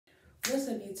What's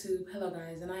up YouTube? Hello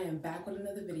guys, and I am back with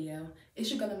another video.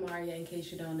 It's your girl Amaria, in case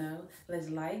you don't know. Let's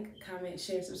like, comment,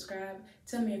 share, subscribe.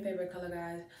 Tell me your favorite color,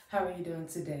 guys. How are you doing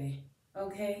today?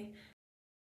 Okay?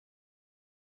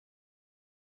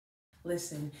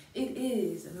 Listen, it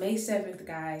is May 7th,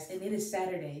 guys, and it is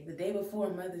Saturday, the day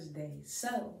before Mother's Day.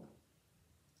 So,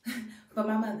 for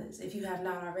my mothers, if you have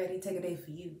not already, take a day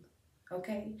for you.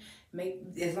 Okay?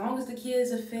 As long as the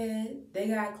kids are fed, they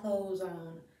got clothes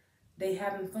on, they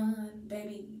having fun,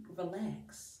 baby,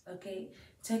 relax, okay?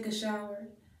 Take a shower,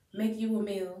 make you a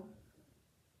meal,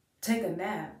 take a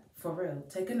nap, for real,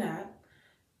 take a nap,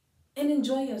 and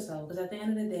enjoy yourself, because at the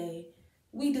end of the day,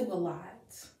 we do a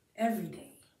lot every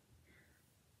day.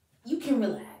 You can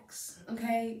relax,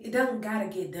 okay? It doesn't gotta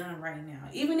get done right now.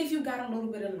 Even if you got a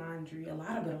little bit of laundry, a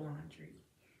lot of bit of laundry,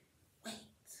 wait.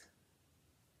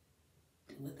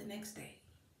 Do it the next day.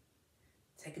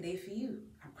 Take a day for you.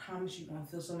 I promise you're going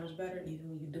to feel so much better even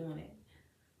when you're doing it.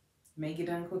 Make it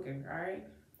done quicker, all right?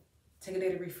 Take a day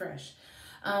to refresh.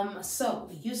 So,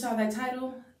 you saw that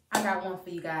title? I got one for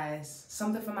you guys.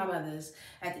 Something for my mothers.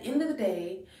 At the end of the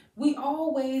day, we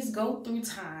always go through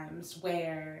times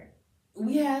where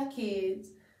we have kids.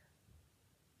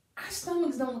 Our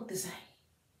stomachs don't look the same.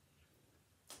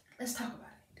 Let's talk about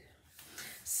it.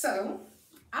 So,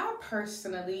 I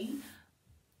personally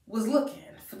was looking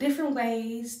for different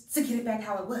ways to get it back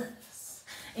how it was.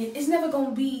 And it's never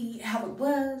going to be how it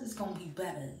was. It's going to be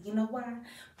better. You know why?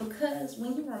 Because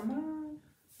when you're a mom,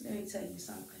 let me tell you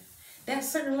something. That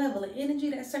certain level of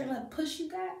energy, that certain level of push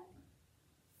you got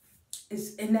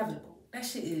is inevitable. That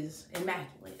shit is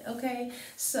immaculate, okay?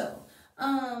 So,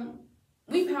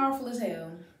 we powerful as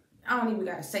hell. I don't even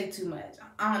got to say too much.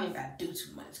 I don't even got to do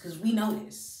too much because we know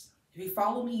this. If you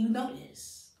follow me, you know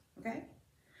this, okay?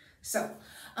 So,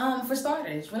 for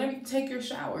starters, whenever you take your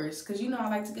showers, because you know I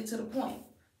like to get to the point.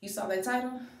 You saw that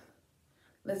title?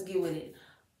 Let's get with it.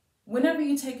 Whenever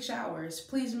you take showers,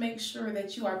 please make sure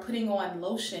that you are putting on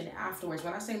lotion afterwards.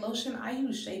 When I say lotion, I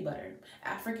use shea butter,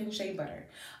 African shea butter.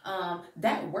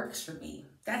 That works for me.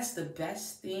 That's the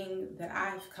best thing that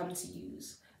I've come to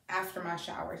use after my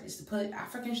showers is to put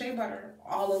African shea butter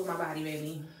all over my body,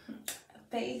 baby.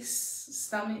 Face,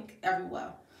 stomach,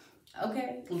 everywhere.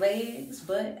 Okay, legs,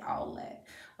 butt, all that.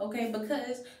 Okay,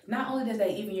 because not only does that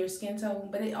even your skin tone,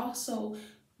 but it also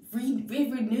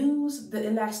renews the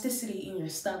elasticity in your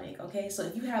stomach. Okay, so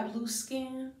if you have loose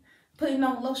skin, putting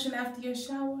on lotion after your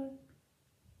shower,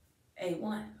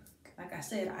 A1. Like I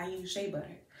said, I use shea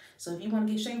butter. So if you want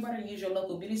to get shea butter, use your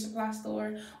local beauty supply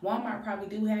store. Walmart probably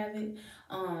do have it.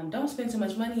 Don't spend too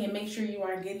much money and make sure you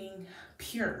are getting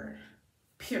pure.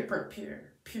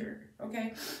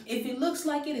 Okay, if it looks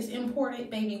like it is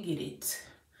imported, baby, get it.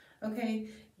 Okay,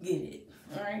 get it.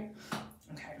 All right.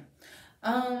 Okay.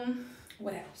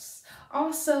 What else?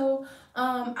 Also,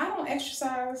 I don't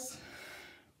exercise.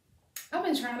 I've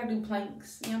been trying to do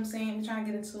planks. You know what I'm saying? I'm trying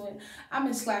to get into it. I've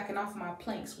been slacking off my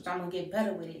planks, which I'm gonna get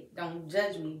better with it. Don't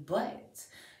judge me. But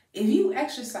if you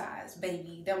exercise,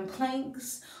 baby, them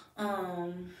planks,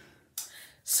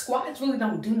 squats really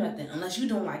don't do nothing unless you're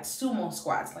doing like sumo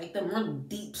squats, like them really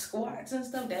deep squats and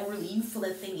stuff that really you feel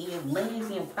that thing in your legs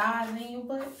and your thighs and in your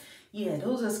butt. Yeah,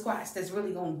 those are squats that's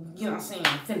really gonna, you know what I'm saying,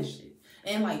 finish it.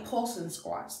 And like pulsing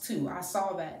squats too. I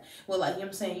saw that. Well, like, you know what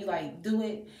I'm saying, you like do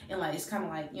it and like it's kind of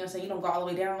like, you know what I'm saying, you don't go all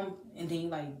the way down and then you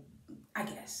like, I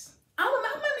guess. I'm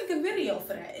gonna make a video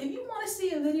for that. If you want to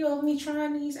see a video of me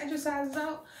trying these exercises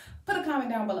out, put a comment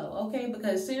down below, okay?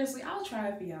 Because seriously, I'll try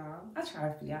it for y'all. I'll try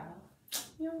it for y'all.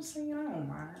 You know what I'm saying? I don't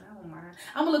mind.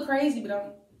 I'm a little crazy,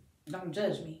 but don't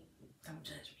judge me. Don't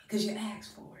judge me. Because you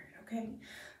asked for it, okay?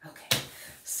 Okay.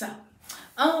 So,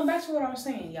 back to what I was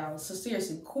saying, y'all. So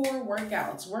seriously, core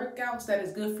workouts. Workouts that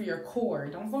is good for your core.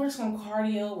 Don't focus on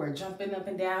cardio or jumping up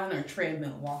and down or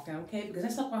treadmill walking, okay? Because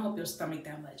that's not gonna help your stomach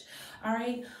that much. All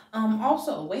right.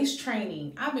 Also, waist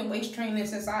training. I've been waist training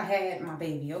since I had my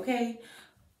baby, okay?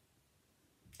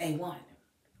 A1.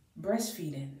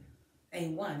 Breastfeeding.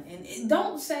 A1. And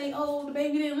don't say, oh, the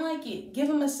baby didn't like it. Give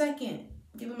him a second.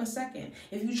 Give him a second.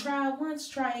 If you try it once,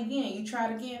 try again. You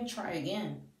tried again, try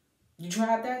again. You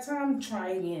tried that time,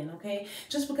 try again, okay?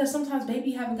 Just because sometimes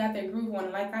baby haven't got their groove on.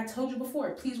 And like I told you before,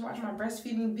 please watch my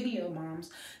breastfeeding video, moms.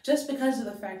 Just because of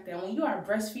the fact that when you are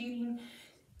breastfeeding,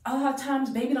 a lot of times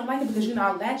baby don't like it because you're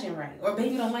not latching right. Or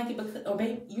baby don't like it because, or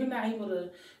baby, you're not able to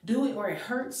do it or it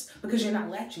hurts because you're not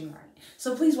latching right.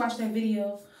 So please watch that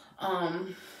video.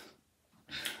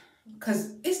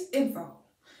 Because it's info.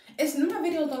 My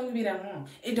videos don't even be that long.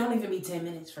 It don't even be 10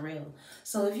 minutes for real.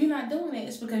 So if you're not doing it,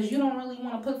 it's because you don't really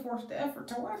want to put forth the effort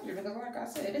to watch it. Because like I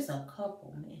said, it's a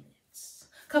couple minutes.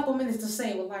 Couple minutes to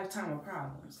save a lifetime of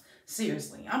problems.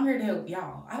 Seriously, I'm here to help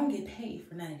y'all. I don't get paid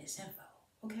for none of this info,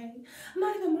 okay? I'm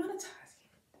not even monetizing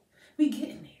it. We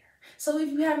getting there. So if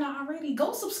you have not already,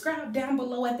 go subscribe down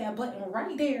below at that button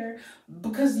right there,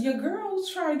 because your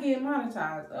girl's trying to get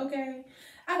monetized, okay?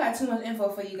 I got too much info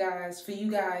for you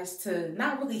guys to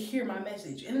not really hear my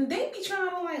message. And they be trying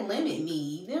to like limit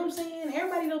me, you know what I'm saying?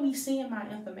 Everybody don't be seeing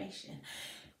my information.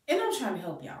 And I'm trying to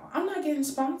help y'all. I'm not getting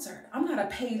sponsored. I'm not a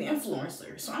paid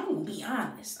influencer. So I'm going to be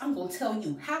honest. I'm going to tell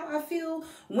you how I feel,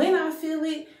 when I feel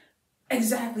it,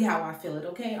 exactly how I feel it,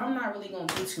 okay? I'm not really going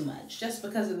to do too much just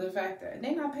because of the fact that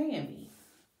they're not paying me.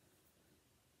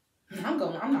 I'm not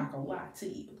going to lie to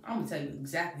you. I'm going to tell you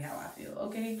exactly how I feel,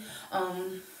 okay?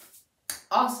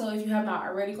 Also, if you have not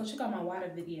already, go check out my water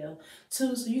video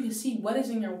too, so you can see what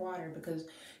is in your water, because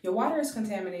your water is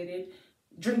contaminated.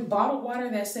 Drink bottled water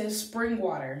that says spring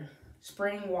water.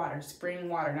 Spring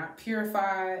water, not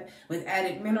purified with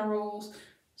added minerals.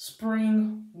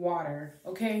 Spring water,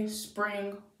 okay?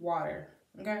 Spring water,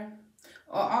 okay?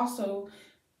 Also,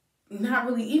 not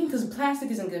really, even because plastic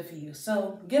isn't good for you.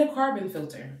 So get a carbon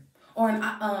filter or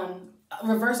a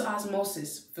reverse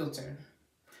osmosis filter,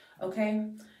 okay?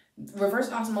 Reverse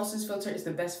osmosis filter is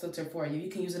the best filter for you. You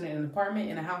can use it in an apartment,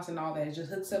 in a house, and all that. It just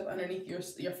hooks up underneath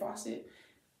your faucet.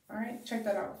 All right, check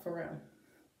that out for real.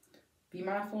 Be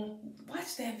mindful.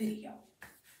 Watch that video.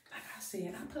 Like I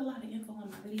said, I put a lot of info on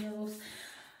my videos.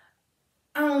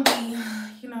 I don't be,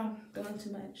 doing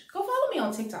too much. Go follow me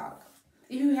on TikTok.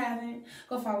 If you haven't,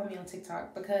 go follow me on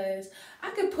TikTok, because I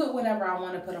could put whatever I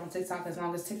want to put on TikTok as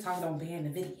long as TikTok don't ban the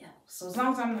video. So as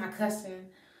long as I'm not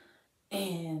cussing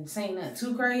and saying nothing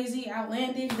too crazy,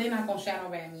 outlandish, they're not going to shadow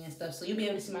ban me and stuff. So you'll be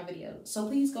able to see my videos. So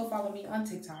please go follow me on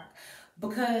TikTok,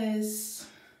 because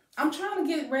I'm trying to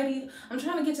get ready. I'm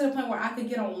trying to get to the point where I could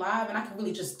get on live and I can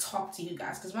really just talk to you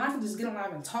guys. Because when I can just get on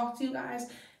live and talk to you guys,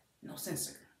 no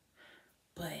censor.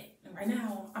 But right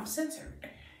now, I'm censored.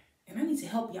 And I need to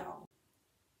help y'all.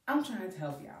 I'm trying to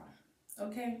help y'all.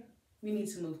 Okay? We need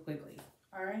to move quickly.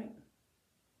 All right?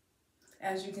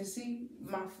 As you can see,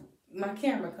 my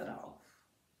camera cut off.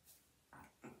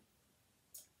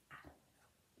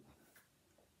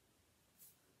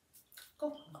 Go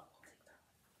on TikTok.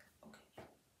 Okay.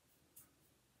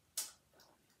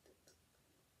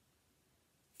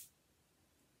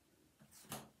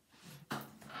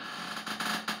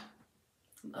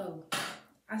 Oh,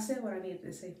 I said what I needed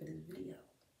to say for this video.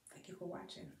 Thank you for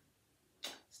watching.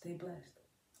 Stay blessed.